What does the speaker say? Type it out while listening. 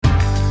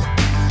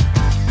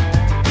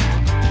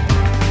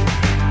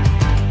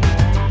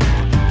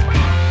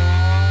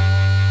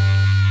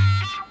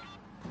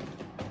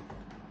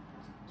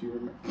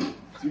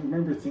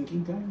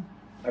thinking time?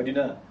 I do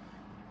not.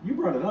 You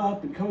brought it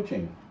up in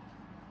coaching.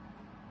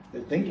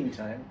 The thinking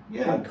time.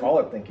 Yeah. I didn't call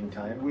it thinking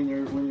time. When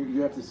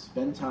you have to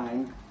spend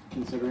time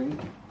considering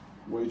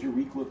what does your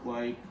week look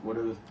like, what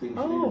are the things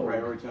you need to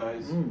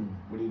prioritize,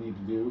 what do you need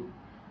to do?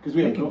 Because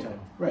we Thinking have time.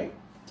 Right.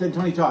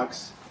 1020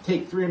 Talks.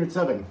 Take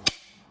 307.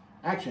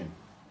 Action.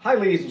 Hi,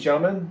 ladies and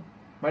gentlemen.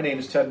 My name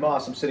is Ted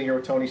Moss. I'm sitting here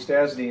with Tony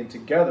Stasny, and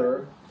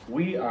together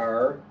we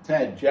are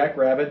Ted. Jack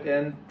Rabbit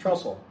and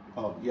Trussell.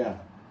 Oh, yeah.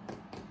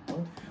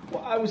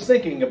 Well, I was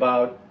thinking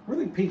about. We're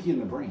like Pinky in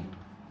the Brain.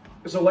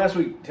 So last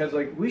week, Ted's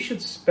like, we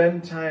should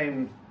spend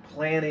time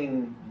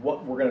planning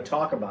what we're going to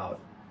talk about.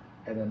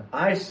 And then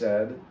I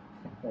said,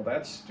 well,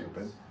 that's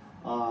stupid.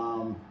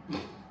 So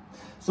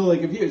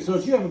like if you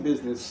have a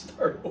business,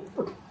 Start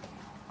over.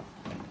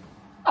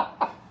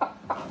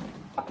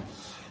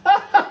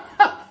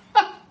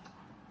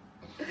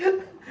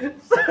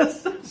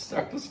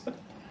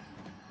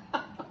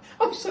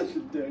 I'm such a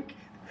dick.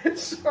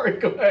 Sorry,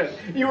 go ahead.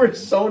 You were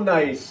so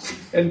nice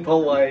and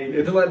polite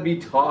and let me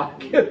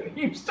talk.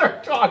 You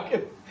start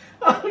talking.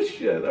 Oh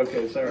shit.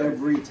 Okay, sorry.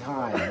 every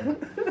time.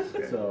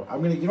 So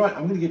I'm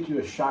gonna get you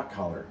a shock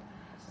collar,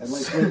 and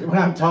like when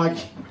I'm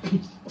talking.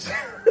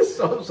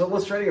 So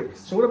let's try it again.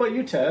 So what about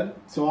you, Ted?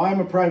 So I'm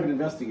a private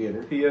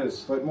investigator. He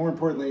is. But more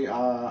importantly,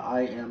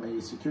 I am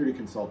a security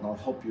consultant. I'll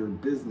help your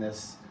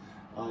business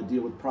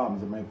deal with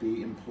problems. It might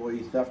be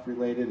employee theft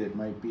related. It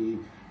might be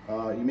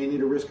you may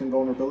need a risk and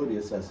vulnerability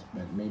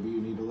assessment. Maybe you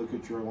need to look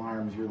at your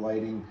alarms, your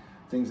lighting,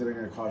 things that are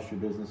going to cost your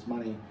business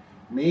money.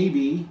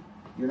 Maybe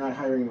you're not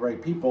hiring the right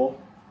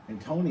people.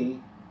 And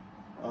Tony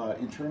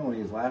internally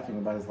is laughing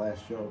about his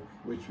last joke,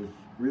 which was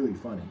really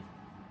funny.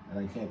 And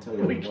I can't tell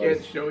you what it was. We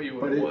can't show you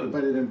what it was.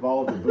 But it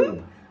involved a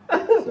boob.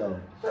 So,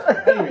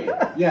 anyway,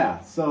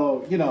 yeah.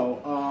 So,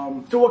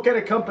 So what kind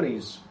of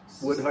companies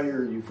would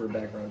hire you for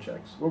background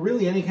checks? well,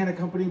 really any kind of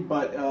company,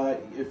 but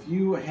if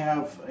you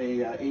have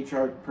a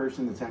HR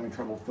person that's having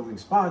trouble filling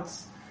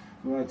spots,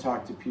 you want to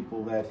talk to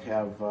people that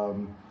have,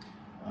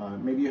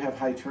 maybe you have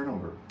high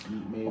turnover.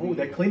 Maybe Oh,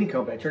 that cleaning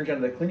company. I turned you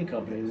on to that cleaning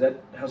company.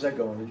 How's that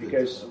going? Did you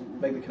guys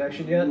make the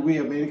connection yet? We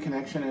have made a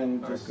connection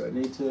and All right, just good.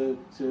 need to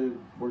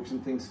work some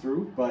things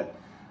through. But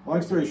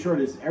long story short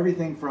is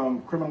everything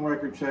from criminal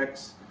record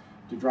checks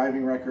to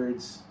driving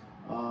records,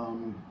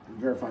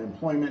 verify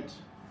employment,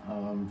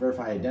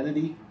 verify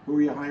identity. Who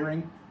are you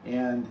hiring?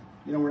 And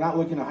we're not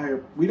looking to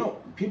hire. You're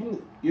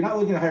not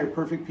looking to hire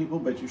perfect people,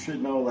 but you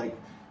should know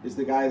is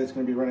the guy that's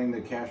going to be running the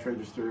cash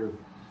register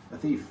a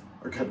thief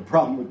or got a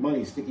problem with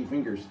money, sticky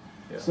fingers.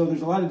 Yeah. So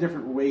there's a lot of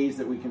different ways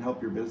that we can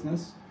help your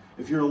business.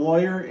 If you're a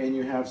lawyer and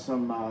you have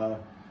some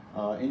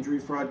injury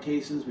fraud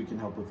cases, we can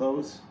help with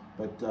those.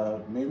 But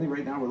mainly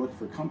right now we're looking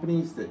for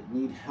companies that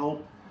need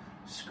help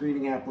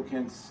screening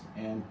applicants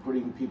and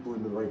putting people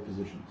into the right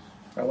positions.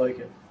 I like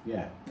it.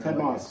 Yeah. I Ted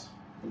like Moss,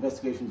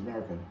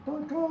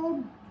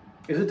 investigationsamerica.com.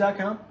 Is it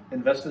 .com?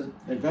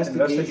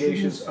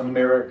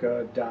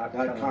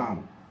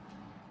 Investigationsamerica.com.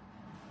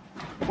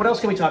 What else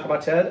can we talk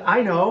about, Ted?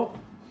 I know.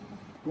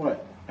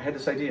 What? I had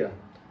this idea.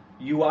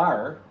 You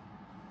are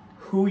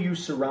who you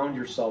surround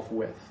yourself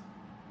with.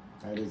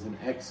 That is an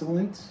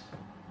excellent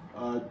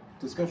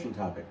discussion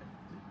topic.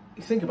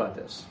 Think about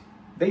this.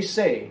 They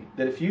say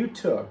that if you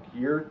took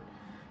your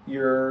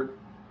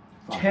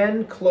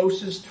 10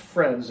 closest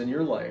friends in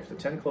your life, the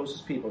 10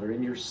 closest people that are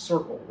in your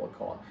circle, we'll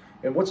call it.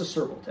 And what's a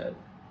circle, Ted?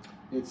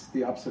 It's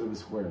the opposite of a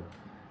square.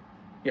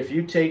 If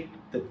you take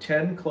the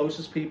 10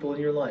 closest people in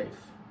your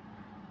life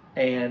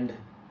and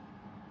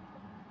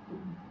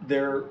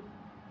their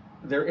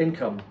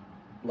income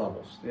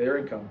levels,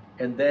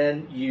 and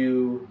then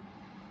you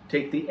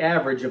take the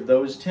average of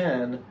those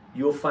 10,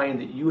 you'll find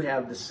that you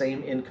have the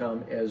same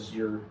income as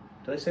your,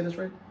 did I say this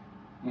right?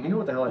 You know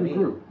what the hell I Your mean.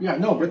 group. Yeah,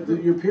 no, but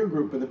your peer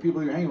group are the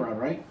people you hang around,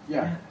 right?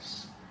 Yeah.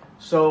 Yes.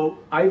 So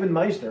Ivan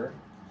Meisner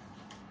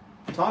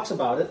talks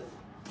about it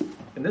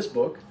in this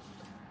book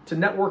to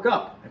network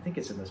up. I think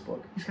it's in this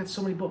book. He's got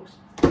so many books.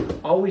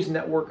 Always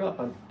network up.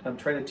 I'm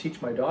trying to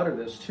teach my daughter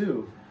this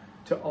too,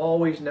 to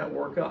always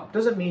network up.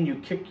 Doesn't mean you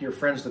kick your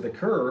friends to the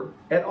curb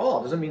at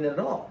all. Doesn't mean that at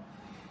all.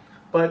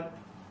 But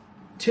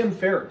Tim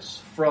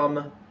Ferriss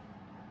from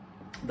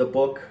the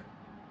book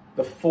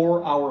The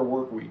 4-Hour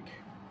Work Week.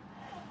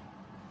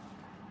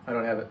 I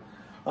don't have it.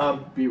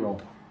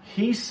 B-roll.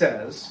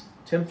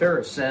 Tim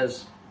Ferriss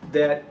says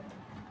that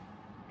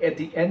at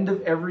the end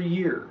of every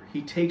year,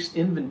 he takes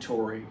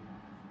inventory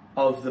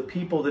of the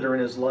people that are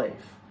in his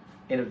life.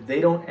 And if they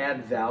don't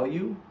add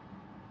value,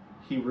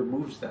 he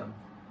removes them.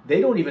 They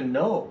don't even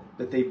know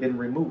that they've been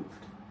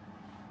removed.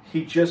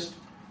 He just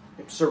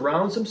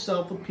surrounds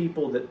himself with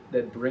people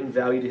that bring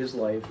value to his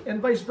life,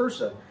 and vice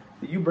versa,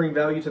 that you bring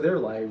value to their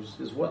lives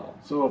as well.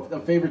 So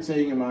a favorite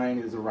saying of mine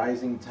is a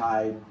rising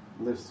tide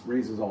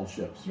raises all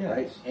ships,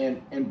 Yes.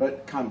 right?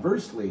 But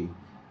conversely,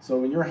 so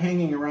when you're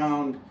hanging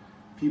around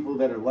people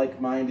that are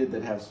like-minded,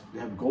 that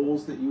have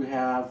goals that you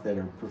have, that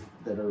are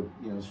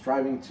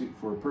striving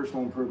for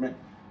personal improvement,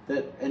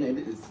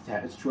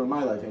 it's true in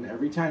my life. And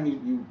every time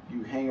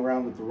you hang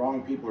around with the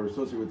wrong people or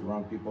associate with the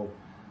wrong people,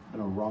 I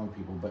don't know wrong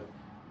people, but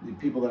the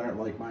people that aren't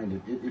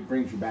like-minded, it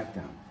brings you back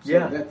down. So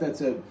Yeah.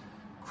 that's a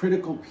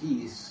critical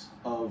piece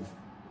of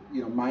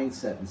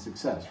mindset and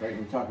success, right?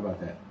 We talk about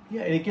that.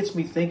 Yeah, and it gets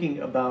me thinking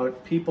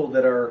about people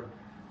that are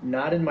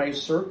not in my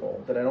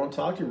circle, that I don't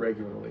talk to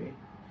regularly,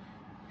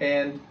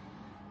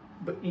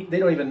 but they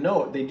don't even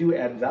know it. They do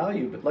add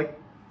value, but like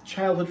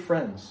childhood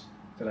friends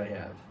that I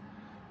have,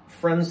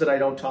 friends that I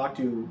don't talk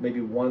to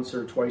maybe once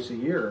or twice a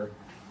year,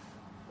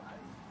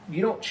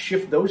 you don't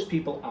shift those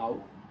people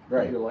out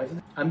Right. of your life.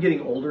 I'm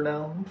getting older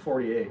now. I'm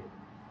 48.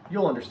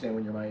 You'll understand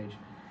when you're my age.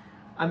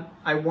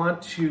 I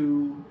want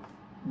to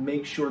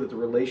make sure that the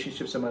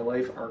relationships in my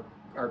life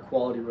are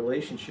quality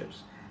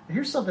relationships. And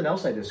here's something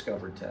else I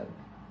discovered, Ted.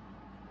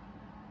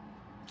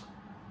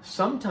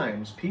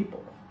 Sometimes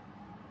people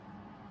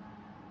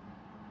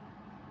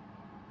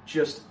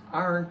just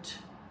aren't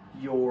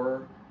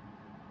your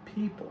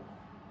people,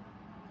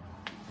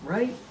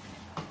 right?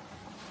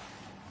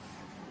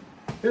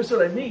 Here's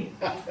what I mean.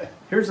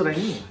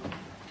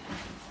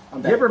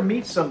 I'm You ever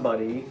meet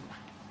somebody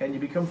and you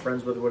become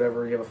friends with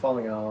whatever, you have a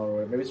falling out,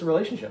 or maybe it's a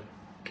relationship.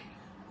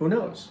 Who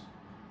knows?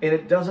 And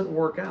it doesn't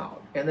work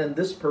out. And then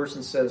this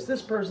person says,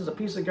 this person's a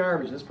piece of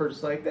garbage. And this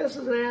person's like, this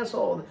is an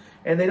asshole.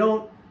 And they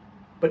don't,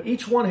 but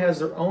each one has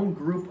their own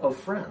group of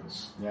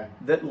friends Yeah.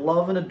 that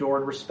love and adore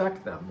and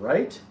respect them,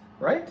 right?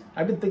 Right?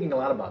 I've been thinking a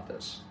lot about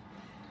this.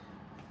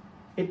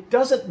 It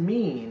doesn't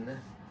mean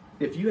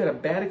if you had a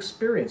bad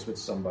experience with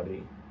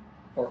somebody,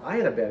 or I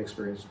had a bad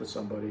experience with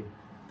somebody,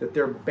 that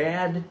they're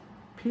bad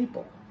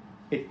people.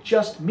 It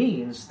just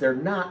means they're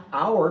not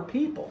our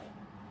people,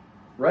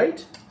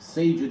 right?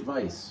 Sage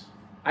advice.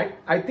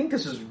 I think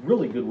this is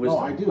really good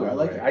wisdom. I do. I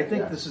like it. I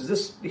think Yeah.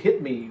 this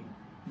hit me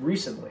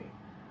recently.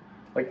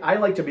 Like, I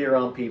like to be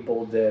around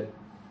people that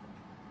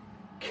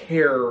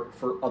care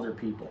for other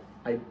people.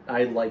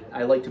 I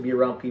like to be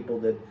around people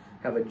that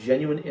have a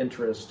genuine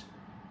interest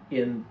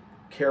in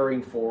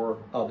caring for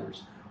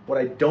others. What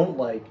I don't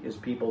like is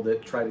people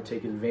that try to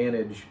take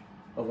advantage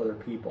of other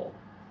people.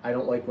 I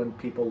don't like when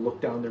people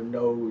look down their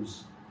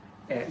nose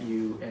at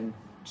you and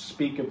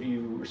speak of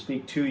you or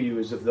speak to you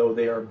as if though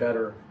they are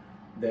better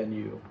than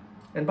you.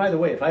 And by the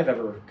way, if I've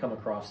ever come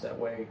across that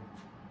way,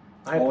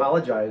 I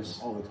apologize.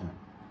 All the time.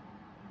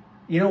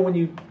 You know, when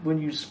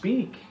you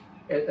speak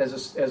as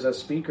a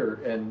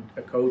speaker and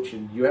a coach,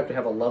 and you have to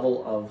have a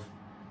level of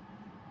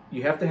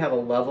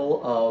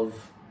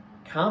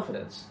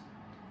confidence,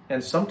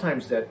 and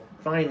sometimes that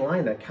fine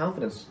line, that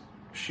confidence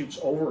shoots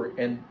over,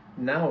 and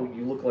now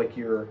you look like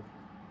you're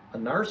a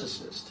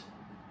narcissist.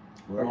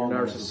 We're Or all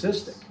you're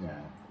narcissistic. Yeah.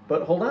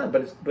 But hold on,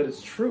 but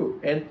it's true,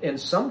 and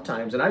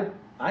sometimes, and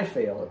I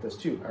fail at this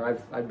too, or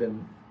I've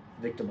been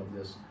victim of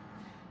this.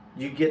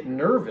 You get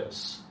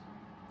nervous,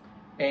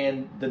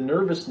 and the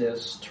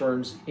nervousness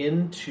turns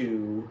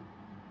into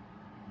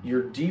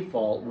your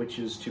default, which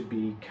is to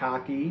be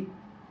cocky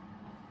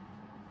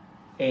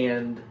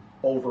and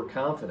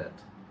overconfident.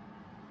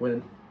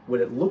 When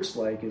what it looks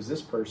like is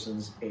this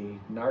person's a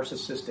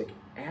narcissistic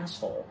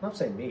asshole. I'm not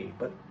saying me,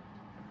 but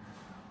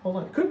hold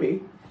on, it could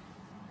be.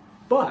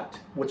 But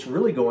what's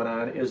really going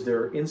on is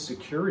their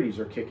insecurities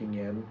are kicking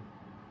in,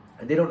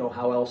 and they don't know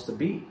how else to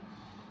be.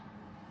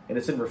 And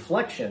it's in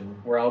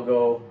reflection where I'll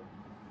go,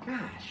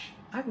 gosh,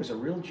 I was a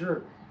real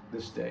jerk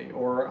this day,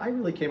 or I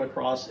really came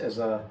across as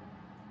a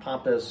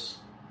pompous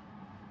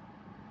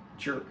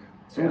jerk.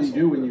 So what do you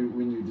do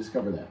when you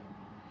discover that?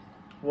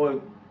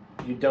 Well,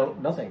 you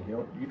don't, nothing.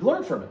 You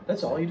learn from it.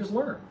 That's all. You just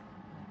learn.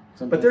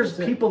 Sometimes But there's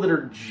that's it. people that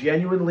are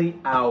genuinely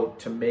out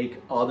to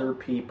make other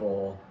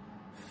people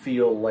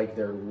feel like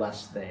they're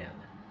less than.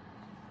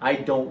 I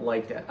don't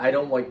like that. I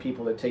don't like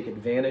people that take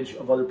advantage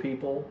of other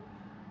people.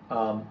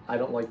 I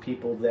don't like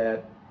people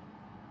that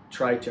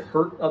try to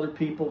hurt other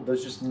people.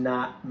 Those just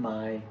not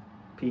my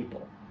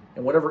people.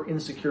 And whatever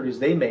insecurities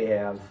they may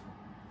have,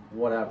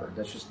 whatever.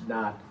 That's just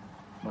not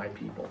my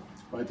people.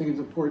 Well, I think it's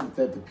important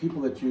that the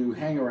people that you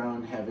hang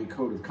around have a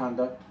code of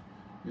conduct.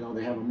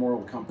 They have a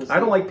moral compass. I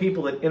don't like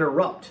people that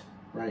interrupt.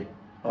 Right.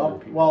 Other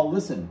people. Well,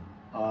 listen.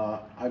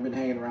 I've been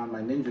hanging around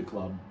my ninja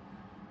club.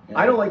 And,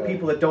 I don't like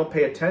people that don't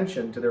pay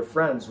attention to their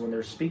friends when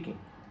they're speaking.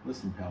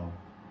 Listen, pal.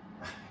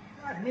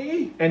 Not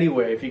me.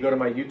 Anyway, if you go to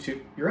my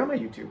YouTube, you're on my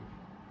YouTube.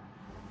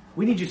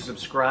 We need you to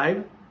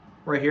subscribe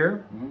right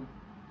here. Mm-hmm.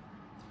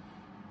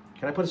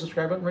 Can I put a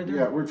subscribe button right there?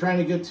 Yeah, we're trying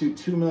to get to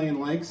 2 million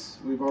likes.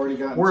 We've already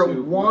gotten We're to at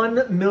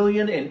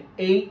 1,018,000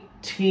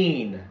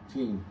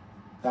 18,000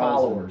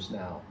 followers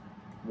now.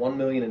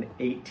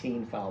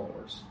 1,018,000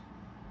 followers.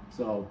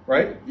 So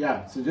Right?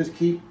 Yeah. So just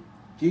keep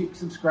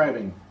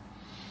subscribing.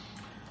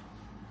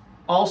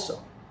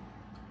 Also,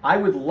 I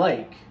would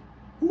like.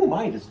 Who am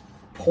I to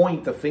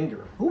point the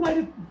finger? Who am I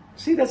to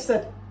see? That's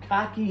that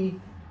cocky.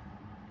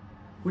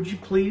 Would you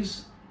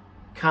please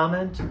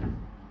comment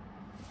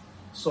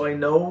so I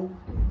know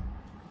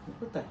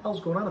what the hell's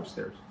going on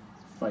upstairs?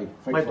 Fight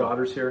My for it.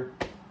 daughter's here.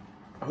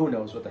 Who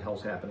knows what the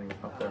hell's happening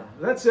up there?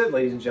 That's it,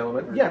 ladies and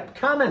gentlemen. Yeah,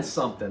 comment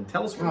something.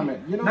 Tell us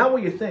Comment. not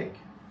what you think,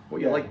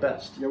 what you Yeah. like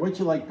best. Yeah, what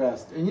you like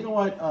best. And you know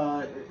what?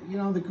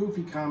 The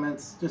goofy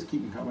comments, just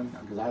keep them coming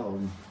because I love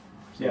them.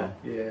 So, Yeah.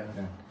 yeah.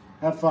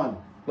 Have fun.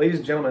 Ladies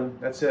and gentlemen,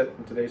 that's it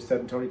in today's Ted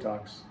and Tony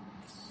Talks.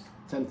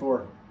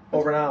 10-4.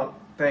 Over and out.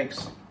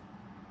 Thanks.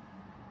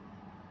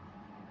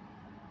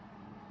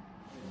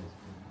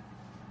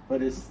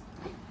 But it's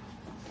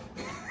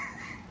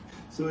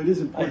so it is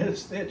I important. hit a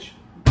stitch.